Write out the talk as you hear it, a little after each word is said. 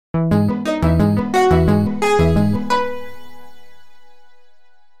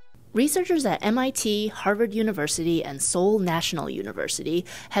Researchers at MIT, Harvard University, and Seoul National University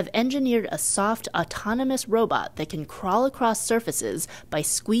have engineered a soft, autonomous robot that can crawl across surfaces by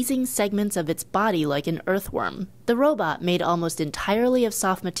squeezing segments of its body like an earthworm. The robot, made almost entirely of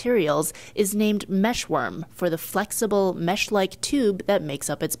soft materials, is named Meshworm for the flexible, mesh-like tube that makes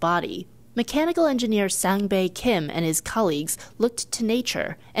up its body. Mechanical engineer Sang-bae Kim and his colleagues looked to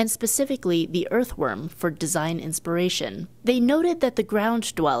nature, and specifically the earthworm, for design inspiration. They noted that the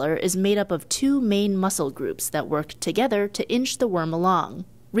ground dweller is made up of two main muscle groups that work together to inch the worm along.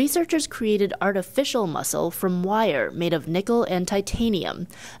 Researchers created artificial muscle from wire made of nickel and titanium,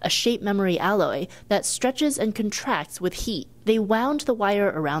 a shape memory alloy that stretches and contracts with heat. They wound the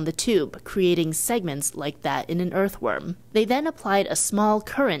wire around the tube, creating segments like that in an earthworm. They then applied a small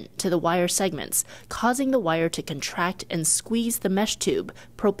current to the wire segments, causing the wire to contract and squeeze the mesh tube,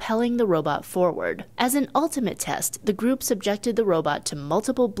 propelling the robot forward. As an ultimate test, the group subjected the robot to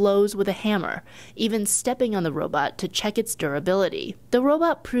multiple blows with a hammer, even stepping on the robot to check its durability. The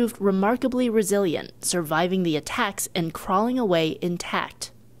robot proved remarkably resilient, surviving the attacks and crawling away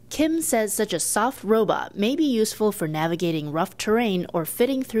intact. Kim says such a soft robot may be useful for navigating rough terrain or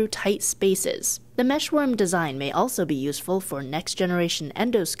fitting through tight spaces. The meshworm design may also be useful for next-generation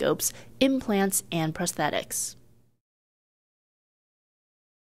endoscopes, implants, and prosthetics.